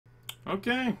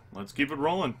Okay, let's keep it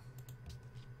rolling.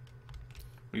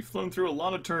 We've flown through a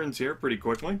lot of turns here pretty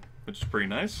quickly, which is pretty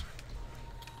nice.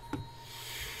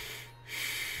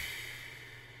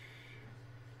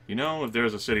 You know, if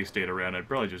there's a city-state around, I'd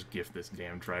probably just gift this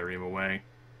damn trireme away.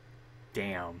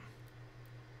 Damn.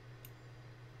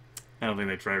 I don't think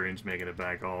that trireme's making it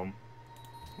back home.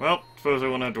 Well, suppose I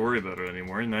won't have to worry about it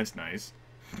anymore, and that's nice.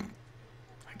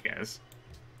 I guess.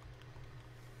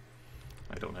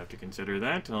 I don't have to consider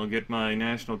that. I'll get my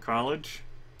national college.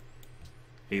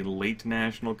 A late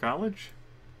national college.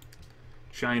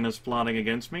 China's plotting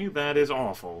against me. That is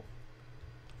awful.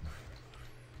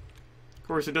 Of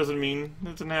course, it doesn't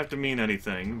have to mean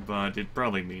anything, but it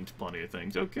probably means plenty of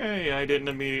things. Okay, I didn't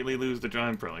immediately lose the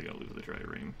I'm probably gonna lose the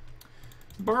trireme.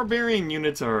 Barbarian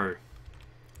units are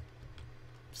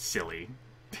silly.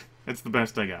 That's the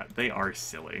best I got. They are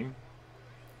silly.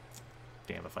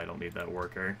 Damn if I don't need that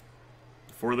worker.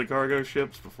 Before the cargo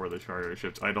ships,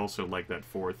 I'd also like that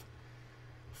fourth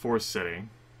city.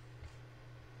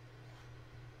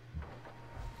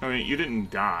 I mean, you didn't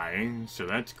die, so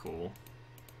that's cool.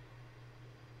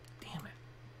 Damn it.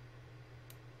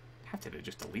 How did I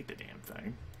just delete the damn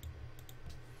thing?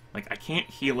 Like, I can't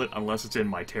heal it unless it's in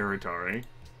my territory.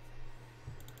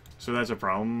 So that's a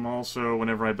problem. Also,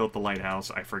 whenever I built the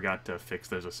lighthouse, I forgot to fix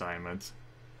those assignments.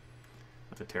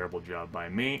 That's a terrible job by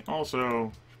me.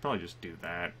 Also, should probably just do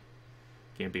that.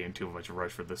 Can't be in too much of a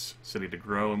rush for this city to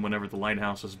grow, and whenever the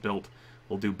lighthouse is built,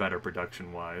 we'll do better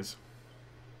production-wise.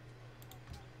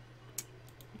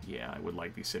 Yeah, I would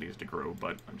like these cities to grow,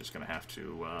 but I'm just going to have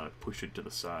to push it to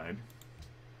the side.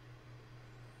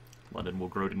 London will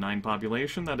grow to 9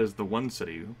 population. That is the one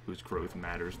city whose growth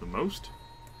matters the most.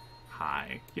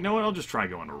 Hi. You know what? I'll just try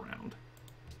going around.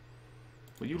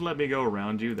 Will you let me go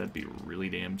around you? That'd be really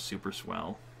damn super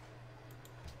swell.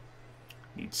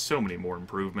 Need so many more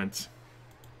improvements.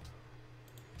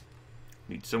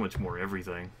 Need so much more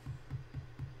everything.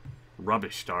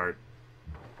 Rubbish start.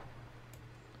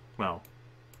 Well,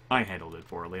 I handled it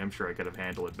poorly. I'm sure I could have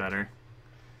handled it better.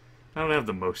 I don't have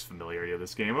the most familiarity of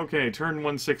this game. Okay, turn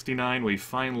 169. We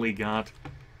finally got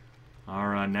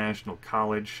our national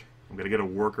college. I'm going to get a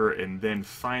worker and then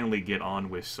finally get on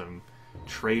with some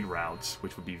trade routes,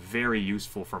 which would be very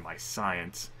useful for my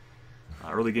science.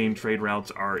 Early game trade routes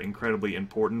are incredibly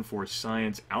important for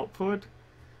science output.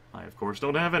 I, of course,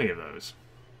 don't have any of those.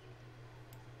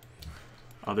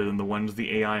 Other than the ones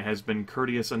the AI has been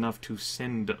courteous enough to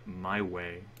send my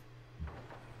way.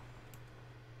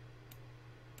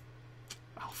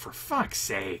 Oh, for fuck's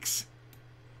sakes!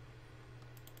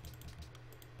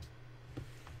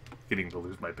 Getting to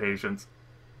lose my patience.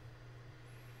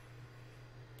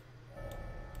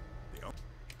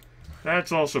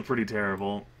 That's also pretty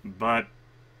terrible, but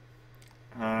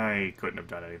I couldn't have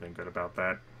done anything good about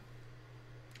that.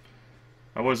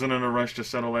 I wasn't in a rush to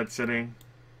settle that city.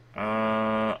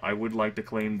 I would like to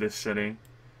claim this city,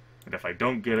 and if I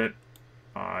don't get it,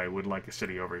 I would like a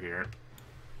city over here.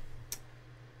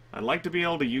 I'd like to be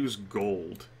able to use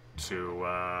gold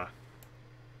to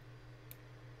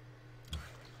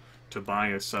buy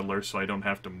a settler so I don't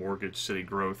have to mortgage city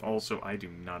growth. Also, I do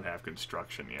not have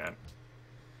construction yet.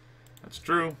 That's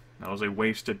true. That was a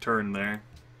wasted turn there.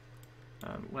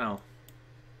 Well,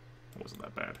 it wasn't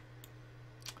that bad.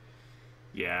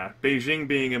 Yeah, Beijing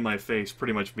being in my face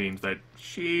pretty much means that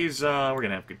she's, we're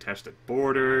gonna have contested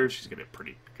borders, she's gonna be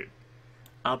pretty good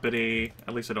uppity.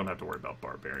 At least I don't have to worry about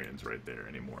barbarians right there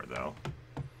anymore, though.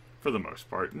 For the most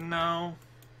part. No.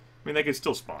 I mean, they could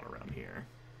still spawn around here.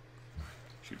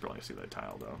 She'd probably see that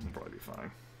tile, though. It'll probably be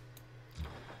fine.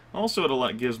 Also,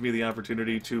 it gives me the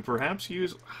opportunity to perhaps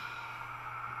use...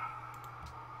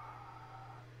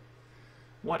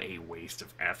 What a waste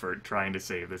of effort trying to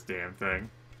save this damn thing.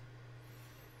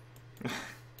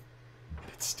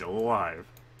 It's still alive.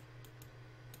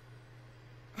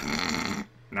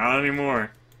 Not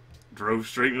anymore. Drove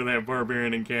straight into that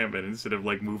barbarian encampment instead of,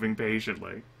 like, moving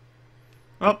patiently.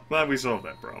 Oh, glad we solved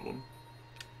that problem.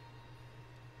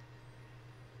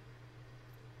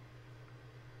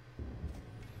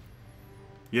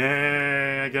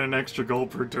 Yay! I get an extra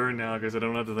gold per turn now because I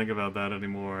don't have to think about that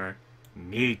anymore.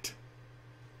 Neat.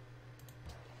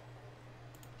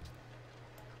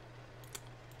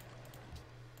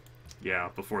 Yeah,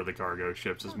 before the cargo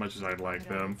ships, as much as I'd like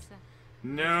them.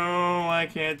 No, I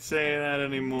can't say that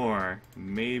anymore.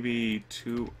 Maybe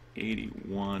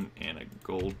 281 and a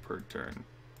gold per turn.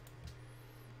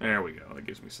 There we go. That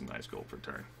gives me some nice gold per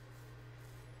turn.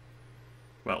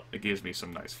 Well, it gives me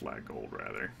some nice flat gold,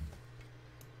 rather.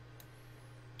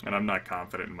 And I'm not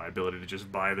confident in my ability to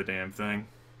just buy the damn thing.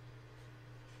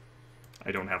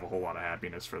 I don't have a whole lot of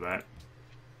happiness for that.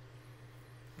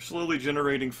 Slowly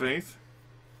generating faith.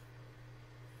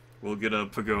 We'll get a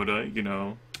pagoda, you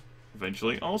know,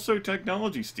 eventually. Also,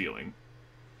 technology stealing.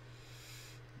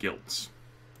 Guilds.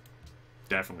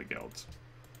 Definitely guilds.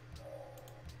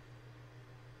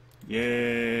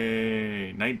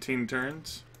 Yay! 19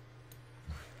 turns.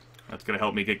 That's gonna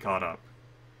help me get caught up.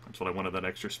 That's what I wanted that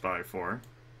extra spy for.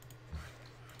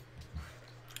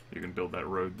 You can build that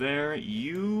road there.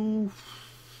 You...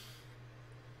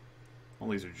 All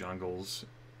these are jungles.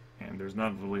 And there's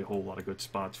not really a whole lot of good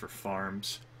spots for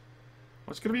farms.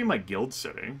 What's gonna be my guild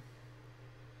city?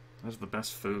 That's the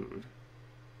best food.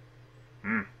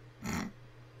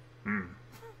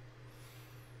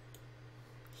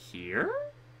 Here?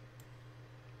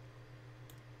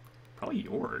 Probably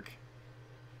York.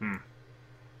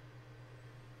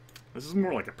 This is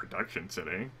more like a production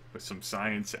city, with some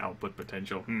science output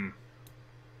potential.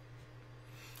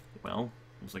 Well,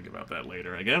 we'll think about that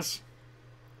later, I guess.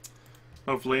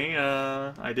 Hopefully,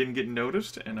 I didn't get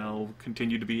noticed, and I'll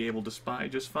continue to be able to spy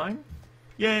just fine.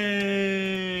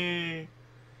 Yay!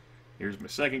 Here's my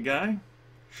second guy.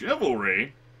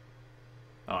 Chivalry?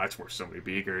 Oh, that's worth so many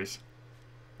beakers.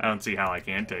 I don't see how I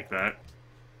can take that.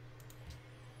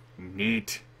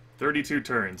 Neat. 32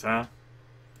 turns, huh?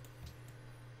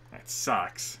 That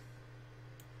sucks.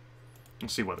 We'll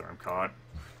see whether I'm caught.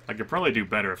 I could probably do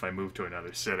better if I move to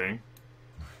another city.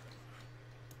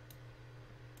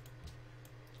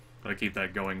 Gotta keep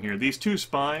that going here. These two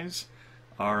spies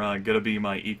are gonna be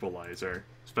my equalizer,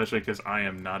 especially because I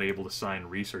am not able to sign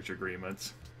research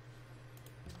agreements.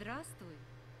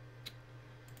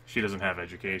 She doesn't have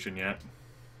education yet.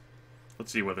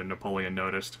 Let's see whether Napoleon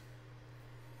noticed.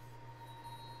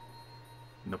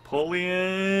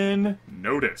 Napoleon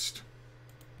noticed.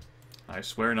 I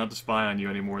swear not to spy on you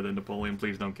any more than Napoleon.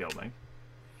 Please don't kill me.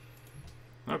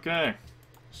 Okay.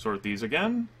 Sort these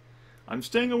again. I'm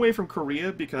staying away from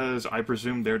Korea because I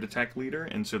presume they're the tech leader,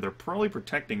 and so they're probably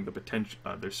protecting the potential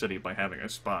their city by having a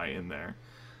spy in there.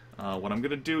 What I'm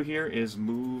going to do here is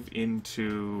move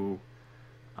into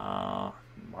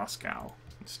Moscow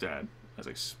instead as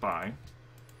a spy.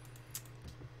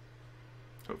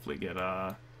 Hopefully get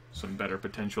some better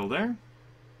potential there.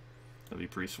 That'd be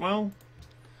pretty swell.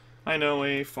 I know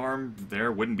a farm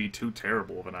there wouldn't be too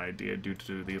terrible of an idea due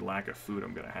to the lack of food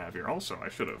I'm going to have here. Also, I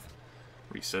should have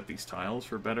reset these tiles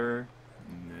for better.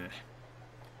 Nah,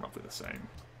 roughly the same.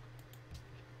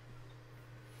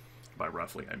 By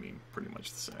roughly, I mean pretty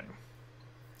much the same.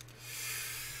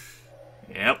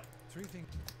 Yep.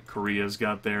 Korea's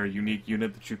got their unique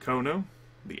unit, the Chukono.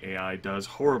 The AI does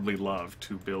horribly love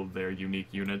to build their unique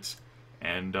units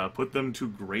and put them to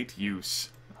great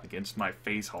use against my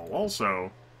face hull.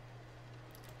 Also,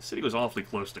 the city was awfully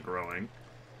close to growing.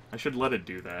 I should let it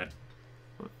do that.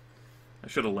 I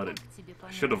should have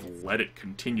let it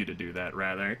continue to do that,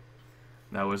 rather.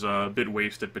 That was a bit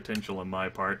wasted potential on my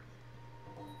part.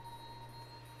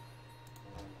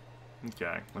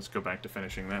 Okay, let's go back to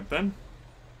finishing that then.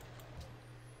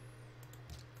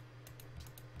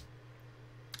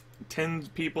 10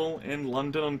 people in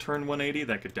London on turn 180,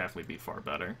 that could definitely be far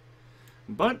better.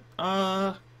 But,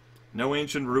 no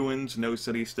ancient ruins, no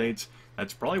city-states.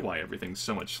 That's probably why everything's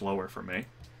so much slower for me.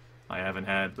 I haven't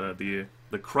had the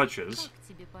crutches.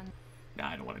 Nah,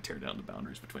 I don't want to tear down the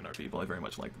boundaries between our people. I very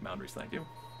much like the boundaries, thank you.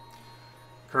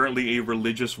 Currently a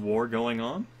religious war going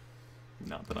on.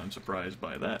 Not that I'm surprised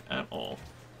by that at all.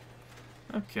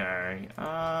 Okay,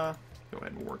 go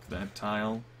ahead and work that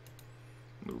tile.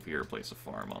 Move here, place a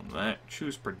farm on that.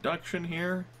 Choose production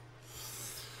here.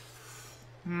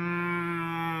 I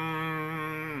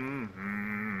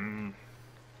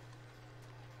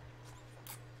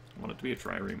want it to be a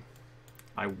trireme.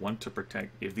 I want to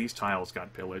protect... If these tiles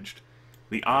got pillaged,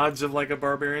 the odds of, like, a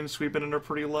barbarian sweeping in are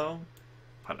pretty low.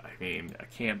 But, I mean, a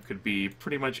camp could be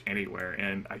pretty much anywhere,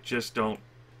 and I just don't...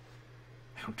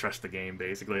 I don't trust the game,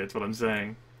 basically. That's what I'm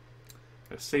saying.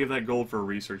 Gotta save that gold for a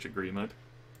research agreement.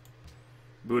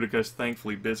 Boudica's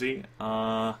thankfully busy.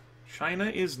 China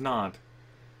is not.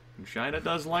 And China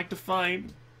does like to fight.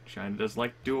 China does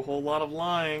like to do a whole lot of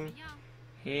lying.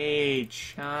 Hey,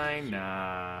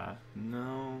 China.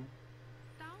 No.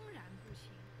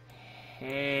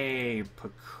 Hey,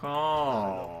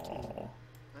 Pakal.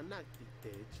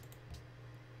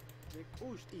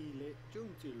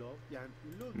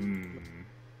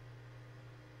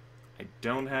 I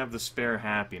don't have the spare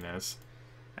happiness.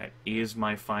 That is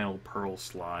my final pearl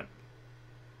slot.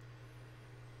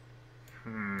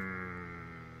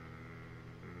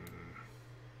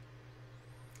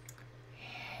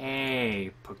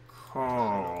 Hey,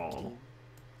 Pakal.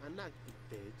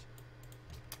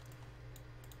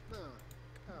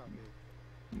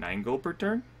 9 gold per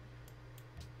turn?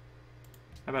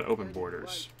 How about open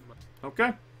borders?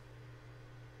 Okay.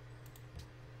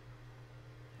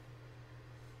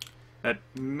 That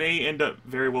may end up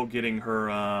very well getting her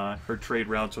her trade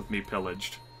routes with me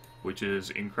pillaged, which is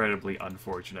incredibly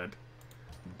unfortunate.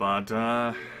 But,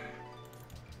 damn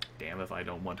if I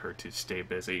don't want her to stay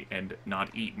busy and not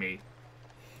eat me.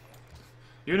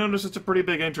 You notice it's a pretty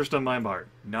big interest on my part,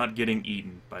 not getting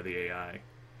eaten by the AI.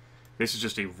 This is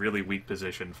just a really weak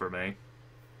position for me.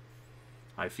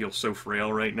 I feel so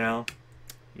frail right now.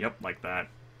 Yep, like that.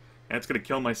 That's gonna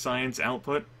kill my science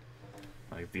output.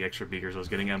 Like the extra beakers I was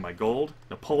getting on my gold.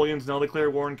 Napoleon's now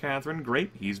declared war on Catherine.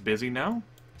 Great, he's busy now.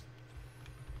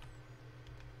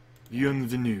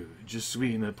 Bienvenue, je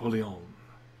suis Napoleon.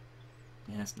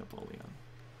 Yes, Napoleon.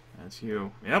 That's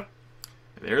you. Yep.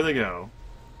 There they go.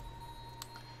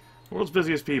 World's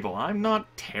busiest people. I'm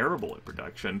not terrible at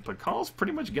production. Pakal's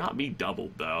pretty much got me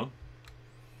doubled, though.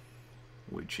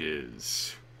 Which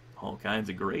is all kinds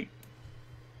of great.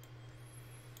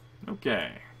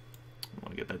 Okay. I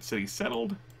want to get that city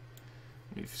settled.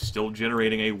 We're still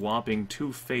generating a whopping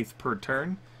 2 faith per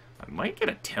turn. I might get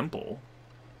a temple.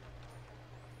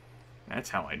 That's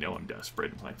how I know I'm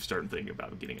desperate. I'm starting thinking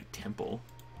about getting a temple.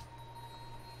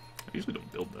 I usually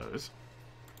don't build those.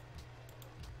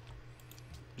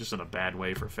 Just in a bad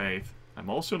way for faith. I'm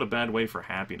also in a bad way for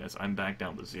happiness. I'm back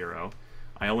down to 0.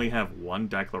 I only have 1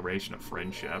 declaration of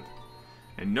friendship.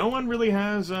 And no one really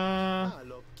has,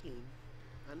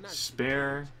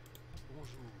 spare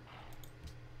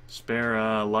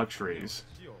luxuries.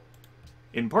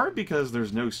 In part because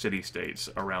there's no city-states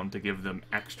around to give them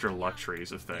extra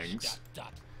luxuries of things.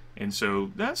 And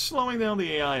so that's slowing down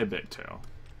the AI a bit too.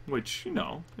 Which, you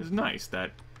know, is nice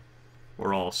that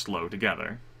we're all slow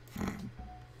together.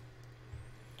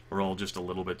 We're all just a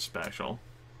little bit special.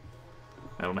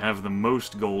 I don't have the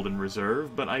most gold in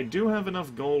reserve, but I do have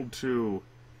enough gold to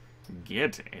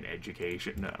get an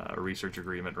education, a research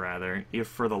agreement rather, if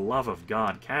for the love of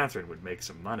God Catherine would make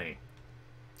some money.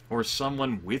 Or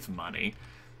someone with money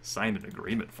signed an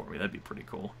agreement for me. That'd be pretty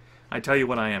cool. I tell you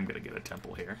what, I am going to get a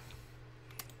temple here.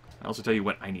 I also tell you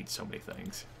what, I need so many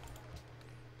things.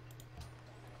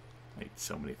 I need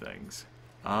so many things.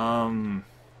 Why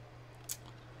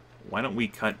don't we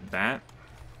cut that?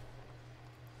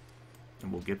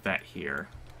 And we'll get that here.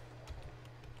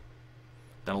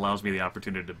 That allows me the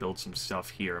opportunity to build some stuff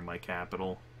here in my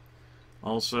capital.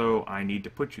 Also, I need to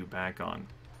put you back on.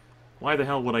 Why the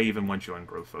hell would I even want you on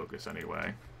growth focus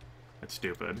anyway? That's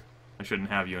stupid. I shouldn't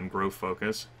have you in growth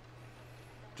focus.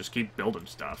 Just keep building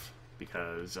stuff.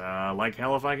 Because, like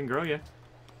hell if I can grow you.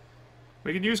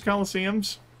 We could use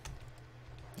coliseums.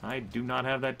 I do not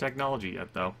have that technology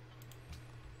yet, though.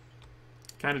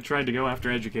 Kind of tried to go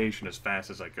after education as fast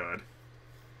as I could.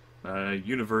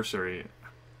 University.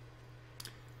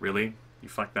 Really? You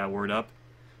fucked that word up?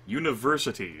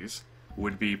 Universities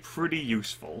would be pretty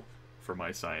useful for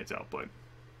my science output.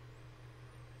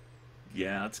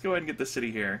 Yeah, let's go ahead and get the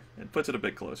city here. It puts it a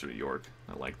bit closer to York.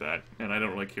 I like that. And I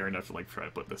don't really care enough to like try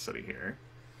to put the city here.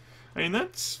 I mean,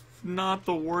 that's not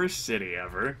the worst city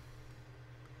ever.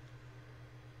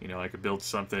 You know, I could build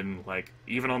something like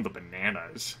even on the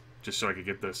bananas, just so I could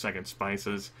get those second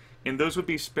spices. And those would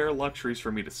be spare luxuries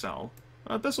for me to sell.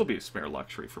 This will be a spare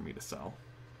luxury for me to sell.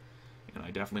 And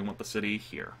I definitely want the city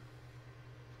here.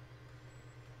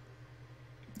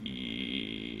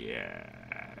 Yes.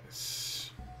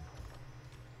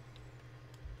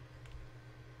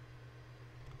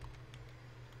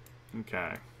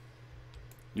 Okay.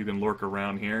 You can lurk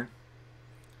around here,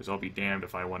 because I'll be damned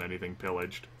if I want anything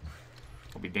pillaged.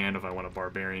 I'll be damned if I want a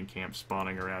barbarian camp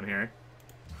spawning around here.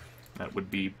 That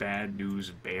would be bad news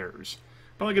bears.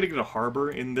 Probably gonna get a harbor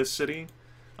in this city.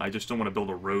 I just don't want to build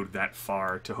a road that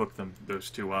far to hook those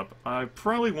two up. I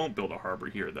probably won't build a harbor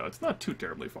here, though. It's not too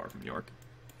terribly far from York.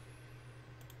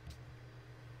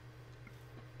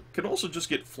 Could also just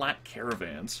get flat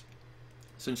caravans,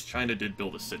 since China did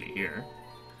build a city here.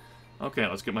 Okay,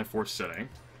 let's get my fourth city.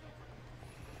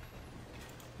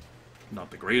 Not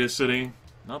the greatest city,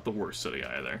 not the worst city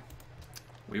either.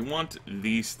 We want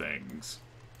these things.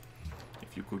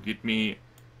 If you could get me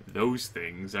those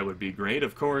things, that would be great.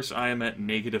 Of course, I am at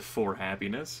 -4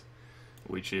 happiness,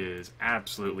 which is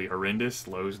absolutely horrendous.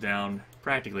 Slows down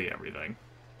practically everything.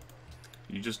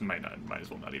 You just might as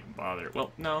well not even bother.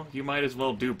 Well, no, you might as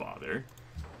well do bother.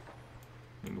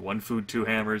 I mean, 1 food, 2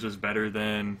 hammers is better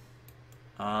than,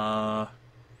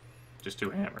 just 2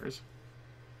 hammers.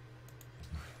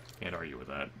 Can't argue with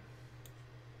that.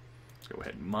 Let's go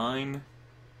ahead and mine.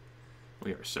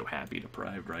 We are so happy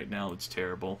deprived right now, it's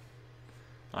terrible.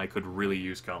 I could really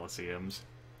use coliseums.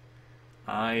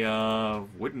 I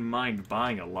wouldn't mind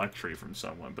buying a luxury from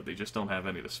someone, but they just don't have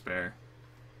any to spare.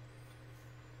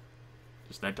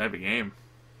 Just that type of game.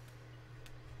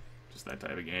 Just that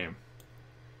type of game.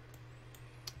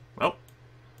 Well,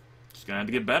 just gonna have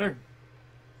to get better.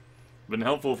 Been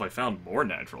helpful if I found more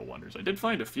natural wonders. I did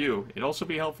find a few. It'd also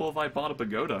be helpful if I bought a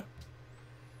pagoda.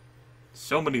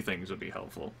 So many things would be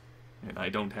helpful. And I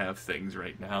don't have things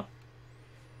right now.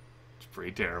 It's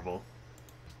pretty terrible.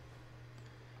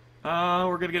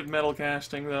 We're gonna get metal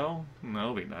casting, though.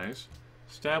 That'll be nice.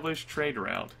 Establish trade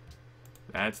route.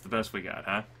 That's the best we got,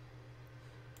 huh?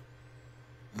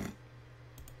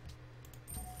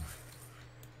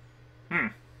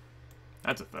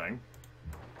 That's a thing.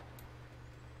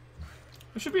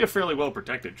 It should be a fairly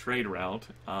well-protected trade route.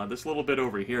 This little bit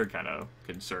over here kind of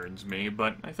concerns me,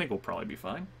 but I think we'll probably be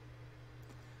fine.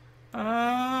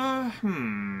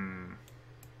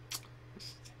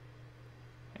 Just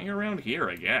hang around here,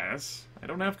 I guess. I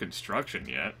don't have construction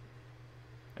yet.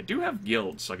 I do have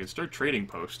guilds, so I can start trading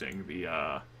posting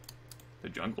the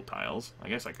jungle tiles. I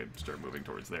guess I could start moving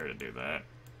towards there to do that.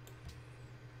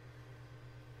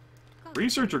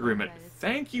 Research agreement.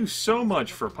 Thank you so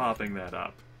much for popping that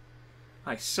up.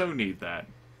 I so need that.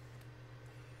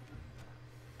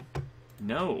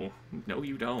 No. No,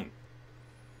 you don't.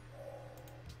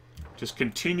 Just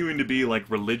continuing to be like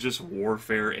religious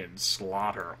warfare and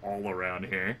slaughter all around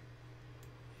here.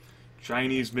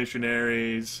 Chinese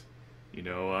missionaries, you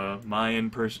know,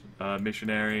 Mayan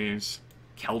missionaries,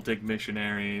 Celtic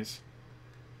missionaries.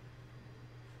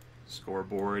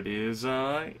 Scoreboard is,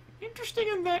 interesting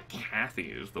in that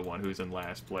Kathy is the one who's in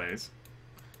last place.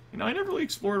 You know, I never really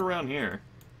explored around here,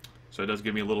 so it does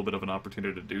give me a little bit of an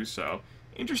opportunity to do so.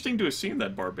 Interesting to have seen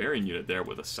that barbarian unit there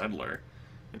with a settler.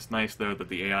 It's nice, though, that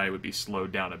the AI would be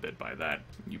slowed down a bit by that.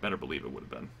 You better believe it would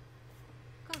have been.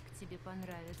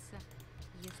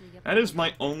 That is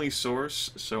my only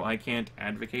source, so I can't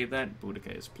advocate that.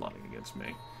 Boudica is plotting against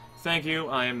me. Thank you,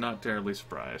 I am not terribly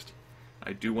surprised.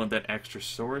 I do want that extra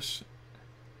source.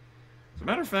 As a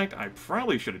matter of fact, I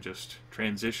probably should have just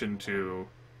transitioned to,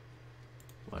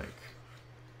 like,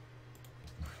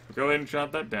 go ahead and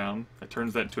chop that down. That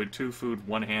turns that to a 2-food,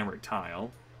 1-hammer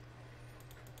tile,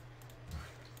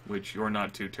 which you're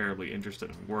not too terribly interested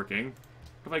in working.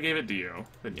 If I gave it to you,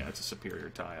 then yeah, it's a superior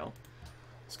tile.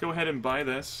 Let's go ahead and buy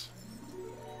this.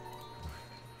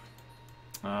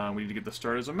 We need to get this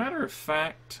started. As a matter of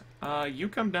fact, you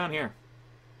come down here.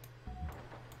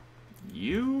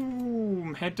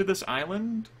 You head to this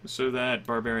island so that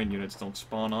barbarian units don't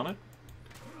spawn on it.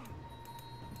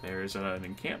 There's an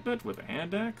encampment with a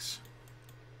hand axe.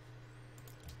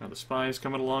 Now the spy's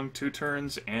coming along 2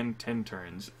 turns and 10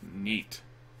 turns. Neat.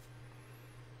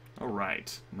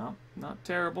 Alright. Not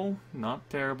terrible. Not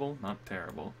terrible. Not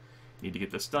terrible. Need to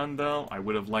get this done though. I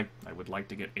would like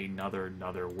to get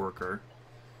another worker.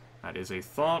 That is a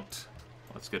thought.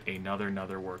 Let's get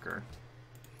another worker.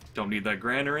 Don't need that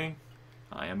granary.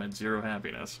 I am at 0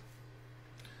 happiness.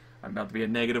 I'm about to be at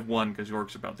 -1 because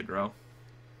York's about to grow.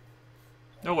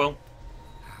 Oh well.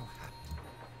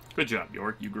 Good job,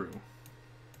 York. You grew.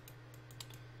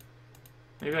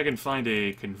 Maybe I can find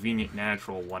a convenient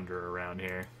natural wonder around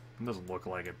here. It doesn't look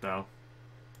like it, though.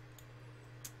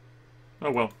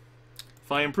 Oh well.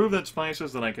 If I improve that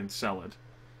spices, then I can sell it.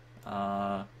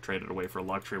 Trade it away for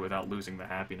luxury without losing the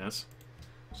happiness.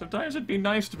 Sometimes it'd be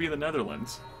nice to be the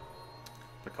Netherlands.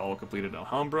 Pakal completed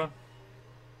Alhambra.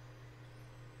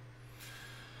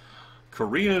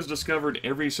 Korea has discovered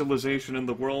every civilization in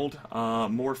the world.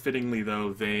 More fittingly,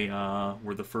 though, they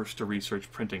were the first to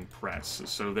research printing press,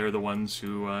 so they're the ones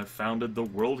who founded the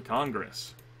World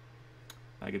Congress.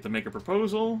 I get to make a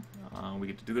proposal. We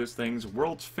get to do those things.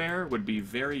 World's Fair would be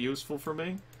very useful for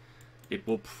me. It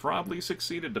will probably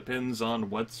succeed. It depends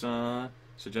on what's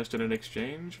suggested in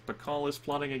exchange. Pakal is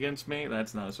plotting against me.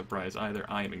 That's not a surprise either.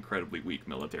 I am incredibly weak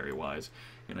military-wise,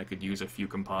 and I could use a few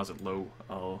composite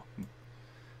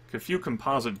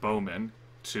bowmen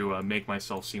to make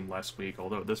myself seem less weak,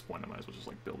 although at this point I might as well just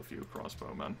like build a few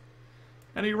crossbowmen.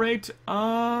 At any rate,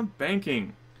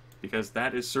 banking, because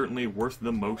that is certainly worth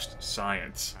the most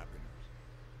science.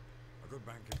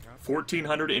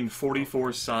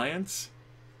 1,444 science,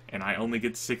 and I only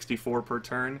get 64 per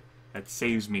turn. That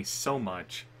saves me so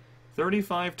much.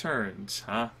 35 turns,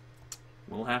 huh?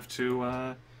 We'll have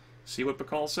to see what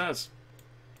Pakal says.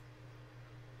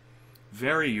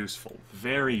 Very useful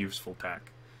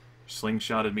tech.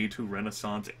 Slingshotted me to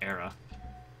Renaissance era.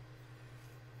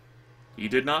 He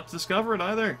did not discover it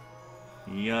either.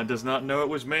 He does not know it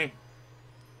was me.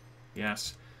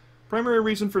 Yes. Primary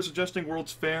reason for suggesting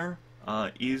World's Fair.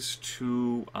 is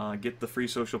to get the free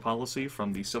social policy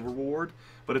from the Civil Reward,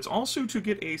 but it's also to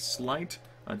get a slight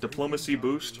diplomacy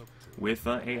boost with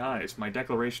AIs. My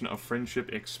declaration of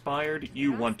friendship expired.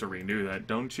 You want to renew that,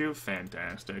 don't you?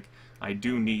 Fantastic. I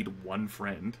do need one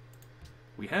friend.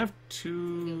 We have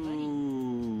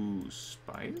 2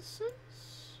 spices?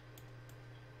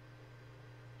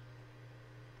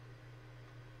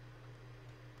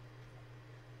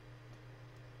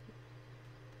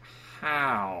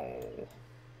 How?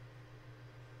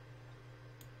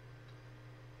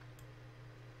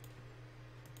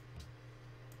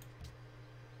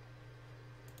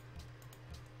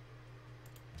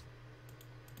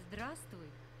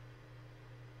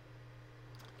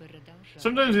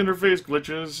 Sometimes interface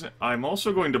glitches. I'm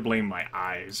also going to blame my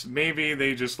eyes. Maybe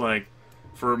they just, like,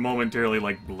 for momentarily,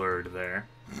 like, blurred there.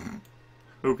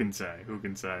 Who can say? Who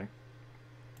can say?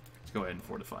 Let's go ahead and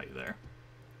fortify you there.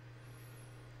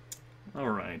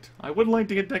 Alright. I would like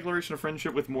to get Declaration of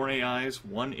Friendship with more AIs.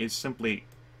 One is simply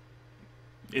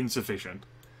insufficient.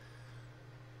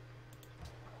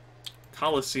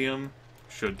 Colosseum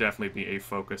should definitely be a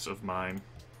focus of mine.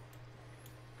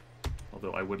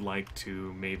 Although I would like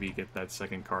to maybe get that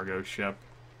second cargo ship.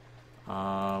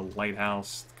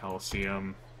 Lighthouse,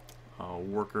 Colosseum,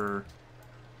 Worker,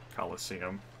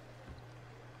 Colosseum.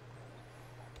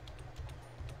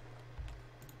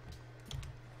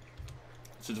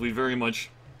 Since we very much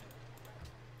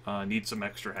need some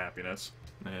extra happiness.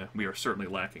 We are certainly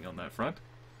lacking on that front.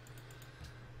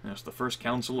 That's the first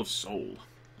Council of Seoul.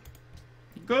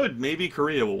 Good, maybe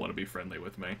Korea will want to be friendly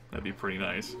with me. That'd be pretty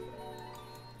nice.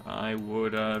 I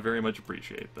would very much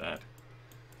appreciate that.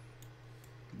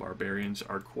 Barbarians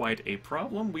are quite a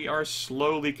problem. We are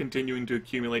slowly continuing to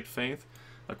accumulate faith.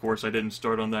 Of course, I didn't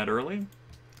start on that early.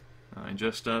 I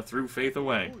just threw faith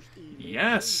away.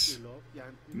 Yes!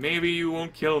 Maybe you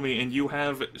won't kill me, and you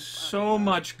have so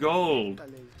much gold.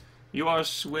 You are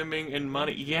swimming in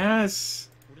money. Yes!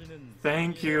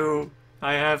 Thank you.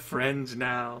 I have friends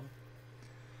now.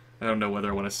 I don't know whether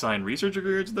I want to sign research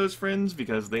agreements to those friends,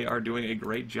 because they are doing a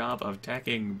great job of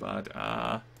teching, but,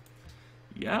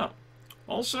 yeah.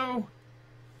 Also,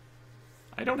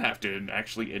 I don't have to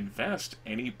actually invest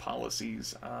any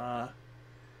policies,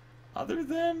 other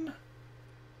than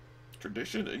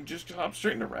tradition, and just hop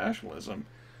straight into rationalism.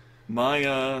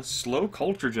 My, slow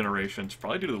culture generation's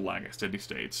probably due to the lack of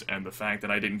city-states, and the fact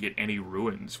that I didn't get any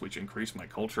ruins, which increased my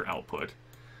culture output.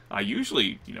 I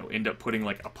usually, you know, end up putting,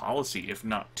 like, a policy, if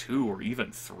not 2 or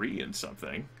even 3 in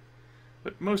something.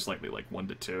 But most likely, like, 1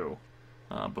 to 2,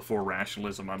 before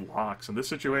rationalism unlocks. In this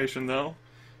situation, though,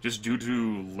 just due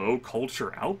to low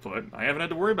culture output, I haven't had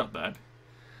to worry about that.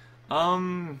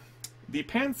 The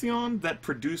Pantheon that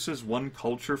produces 1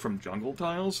 culture from jungle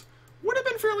tiles would have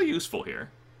been fairly useful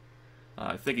here.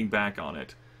 Thinking back on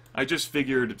it. I just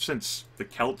figured, since the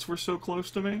Celts were so close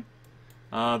to me,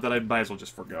 that I might as well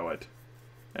just forgo it.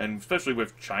 And especially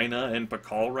with China and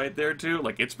Pakal right there, too,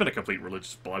 like, it's been a complete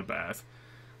religious bloodbath.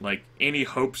 Like, any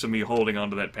hopes of me holding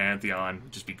onto that Pantheon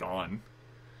would just be gone.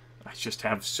 I just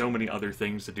have so many other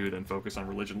things to do than focus on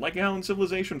religion, like how in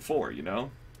Civilization 4, you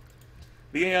know?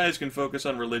 The AIs can focus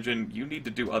on religion, you need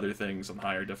to do other things on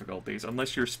higher difficulties,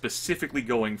 unless you're specifically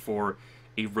going for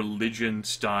a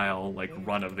religion-style, like,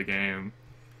 run of the game.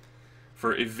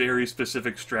 For a very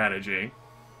specific strategy.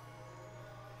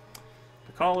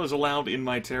 Pakal is allowed in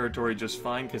my territory just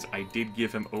fine, because I did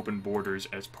give him open borders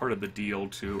as part of the deal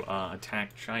to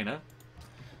attack China.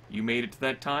 You made it to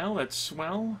that tile? That's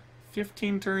swell.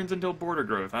 15 turns until border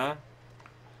growth, huh?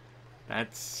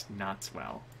 That's not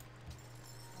swell.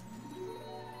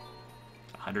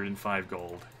 105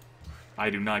 gold. I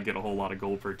do not get a whole lot of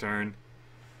gold per turn.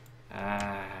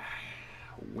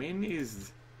 When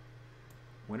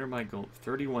are my gold?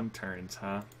 31 turns,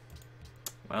 huh?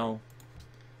 Well,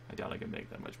 I doubt I can make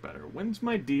that much better. When's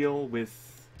my deal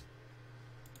with...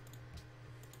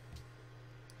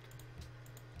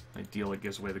 My deal that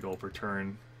gives away the gold per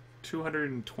turn?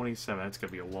 227, that's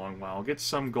gonna be a long while. I'll get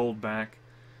some gold back.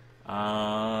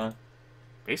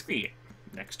 Basically,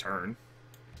 next turn.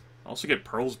 I'll also get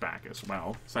pearls back as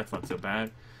well, so that's not so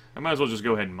bad. I might as well just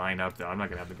go ahead and mine up, though. I'm not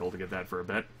gonna have the gold to get that for a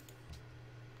bit.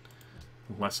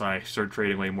 Unless I start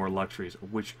trading away more luxuries,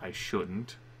 which I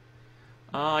shouldn't.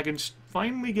 I can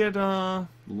finally get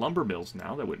lumber mills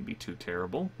now. That wouldn't be too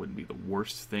terrible. Wouldn't be the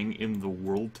worst thing in the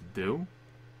world to do.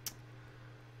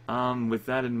 With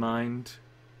that in mind,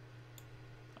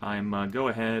 I'm go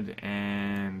ahead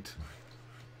and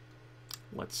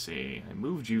let's see. I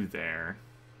moved you there.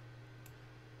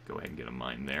 Go ahead and get a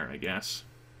mine there, I guess.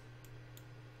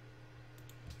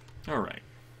 All right.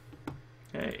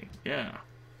 Hey, yeah.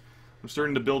 I'm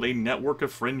starting to build a network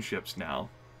of friendships now.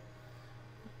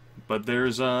 But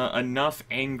there's enough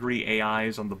angry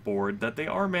AIs on the board that they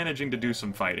are managing to do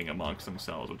some fighting amongst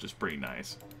themselves, which is pretty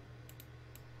nice.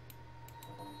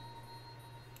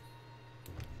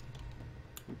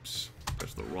 Oops,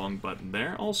 pressed the wrong button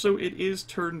there. Also, it is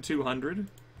turn 200,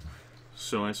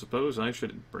 so I suppose I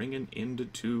should bring an end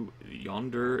to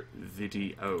yonder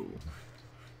video.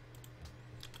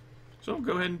 So,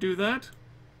 go ahead and do that.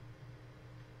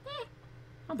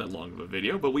 Not that long of a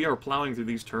video, but we are plowing through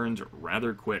these turns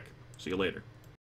rather quick. See you later.